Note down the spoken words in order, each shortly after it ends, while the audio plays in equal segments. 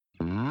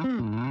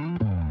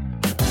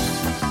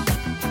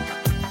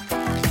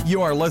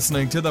You are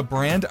listening to the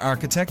Brand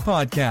Architect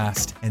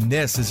Podcast, and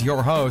this is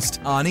your host,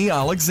 Ani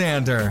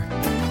Alexander.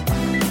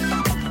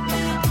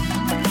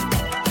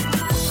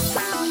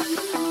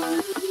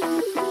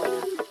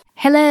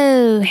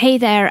 Hello, hey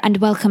there, and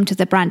welcome to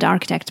the Brand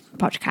Architect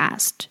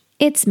Podcast.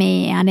 It's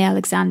me, Ani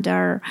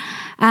Alexander,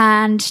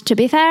 and to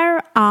be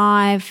fair,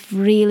 I've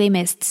really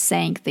missed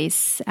saying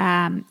this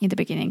in the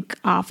beginning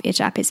of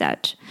each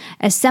episode.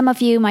 As some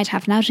of you might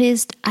have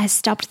noticed, I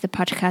stopped the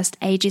podcast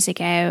ages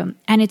ago,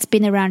 and it's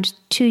been around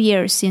 2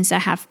 years since I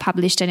have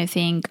published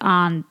anything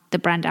on the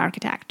Brand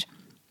Architect.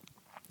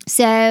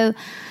 So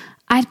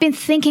I'd been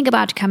thinking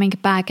about coming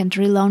back and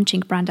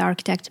relaunching Brand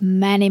Architect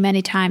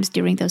many times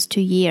during those 2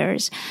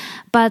 years,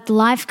 but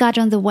life got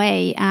on the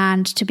way,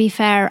 and to be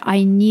fair,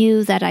 I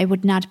knew that I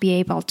would not be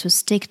able to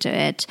stick to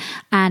it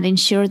and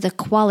ensure the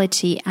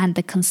quality and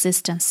the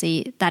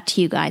consistency that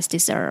you guys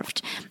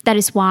deserved. That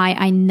is why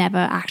I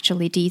never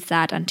actually did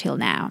that until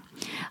now.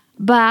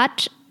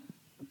 But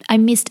I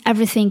missed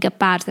everything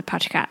about the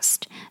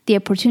podcast, the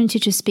opportunity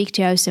to speak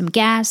to awesome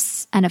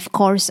guests, and of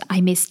course, I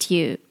missed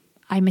you.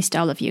 I missed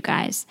all of you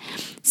guys.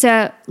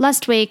 So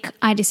last week,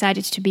 I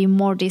decided to be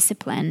more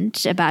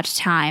disciplined about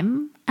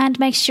time and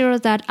make sure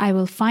that I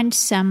will find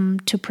some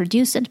to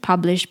produce and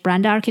publish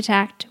Brand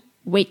Architect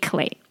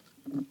weekly.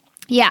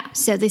 Yeah,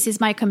 so this is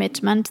my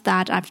commitment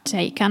that I've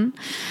taken.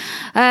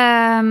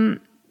 And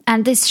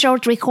this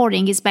short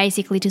recording is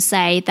basically to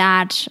say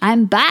that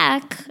I'm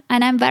back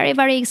and I'm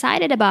very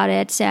excited about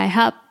it. So I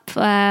hope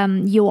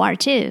you are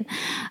too.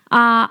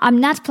 I'm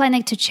not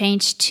planning to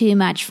change too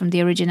much from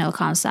the original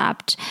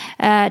concept.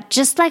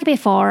 Just like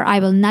before, I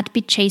will not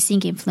be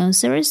chasing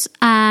influencers,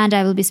 and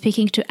I will be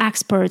speaking to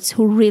experts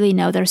who really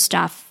know their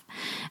stuff.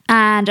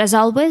 And as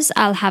always,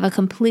 I'll have a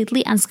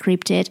completely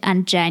unscripted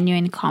and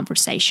genuine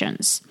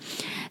conversations.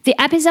 The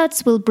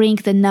episodes will bring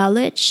the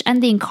knowledge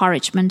and the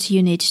encouragement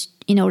you need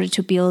in order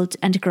to build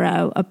and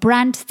grow a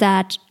brand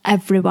that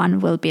everyone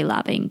will be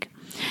loving.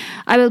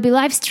 I will be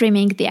live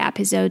streaming the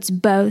episodes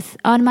both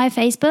on my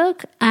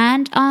Facebook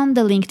and on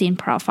the LinkedIn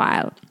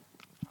profile.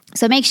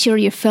 So make sure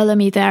you follow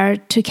me there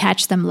to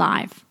catch them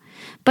live.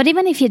 But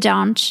even if you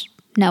don't,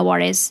 no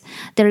worries.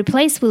 The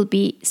replays will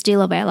be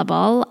still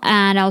available,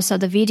 and also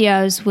the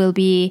videos will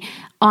be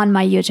on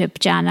my YouTube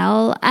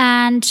channel,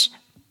 and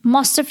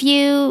most of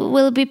you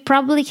will be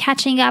probably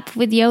catching up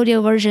with the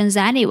audio versions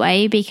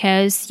anyway,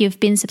 because you've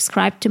been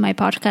subscribed to my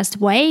podcast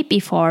way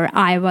before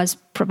I was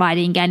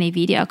providing any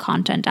video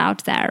content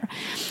out there.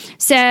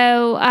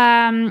 So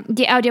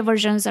the audio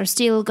versions are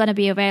still going to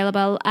be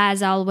available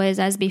as always,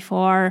 as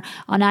before,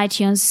 on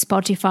iTunes,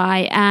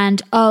 Spotify,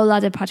 and all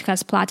other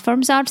podcast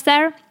platforms out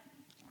there.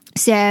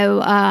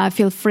 So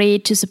feel free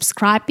to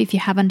subscribe if you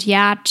haven't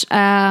yet.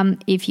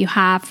 If you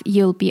have,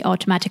 you'll be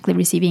automatically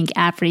receiving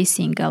every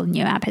single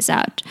new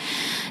episode.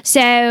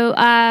 So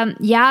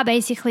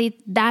basically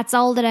that's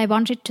all that I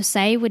wanted to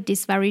say with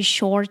this very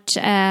short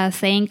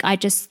thing. I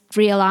just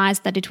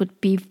realized that it would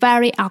be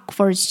very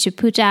awkward to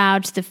put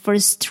out the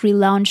first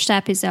relaunched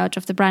episode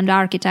of the Brand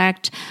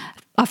Architect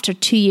after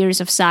 2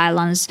 years of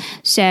silence.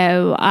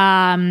 So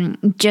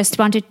just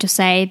wanted to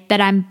say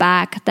that I'm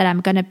back, that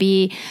I'm going to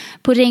be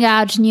putting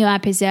out new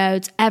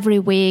episodes every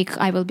week.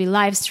 I will be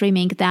live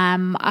streaming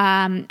them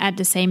at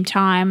the same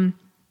time.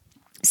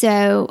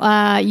 So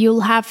you'll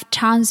have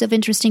tons of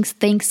interesting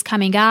things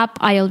coming up.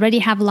 I already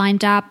have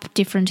lined up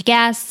different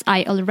guests.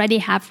 I already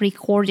have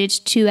recorded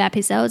 2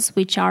 episodes,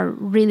 which are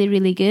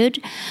really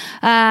good.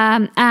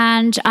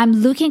 And I'm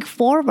looking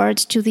forward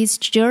to this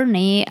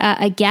journey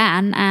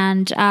again.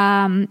 And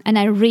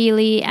I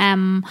really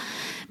am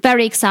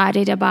very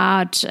excited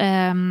about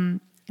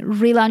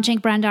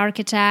relaunching Brand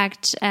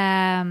Architect,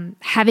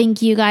 having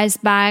you guys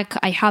back.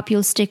 I hope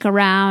you'll stick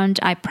around.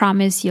 I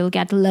promise you'll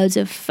get loads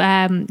of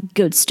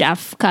good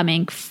stuff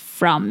coming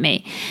from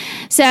me.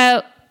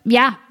 So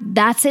yeah,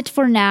 that's it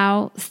for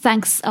now.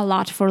 Thanks a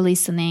lot for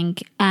listening,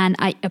 and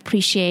I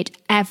appreciate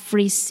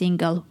every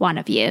single one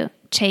of you.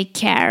 Take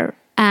care,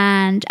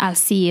 and I'll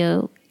see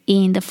you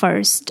in the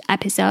first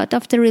episode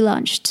of the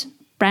relaunched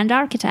Brand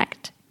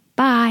Architect.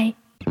 Bye.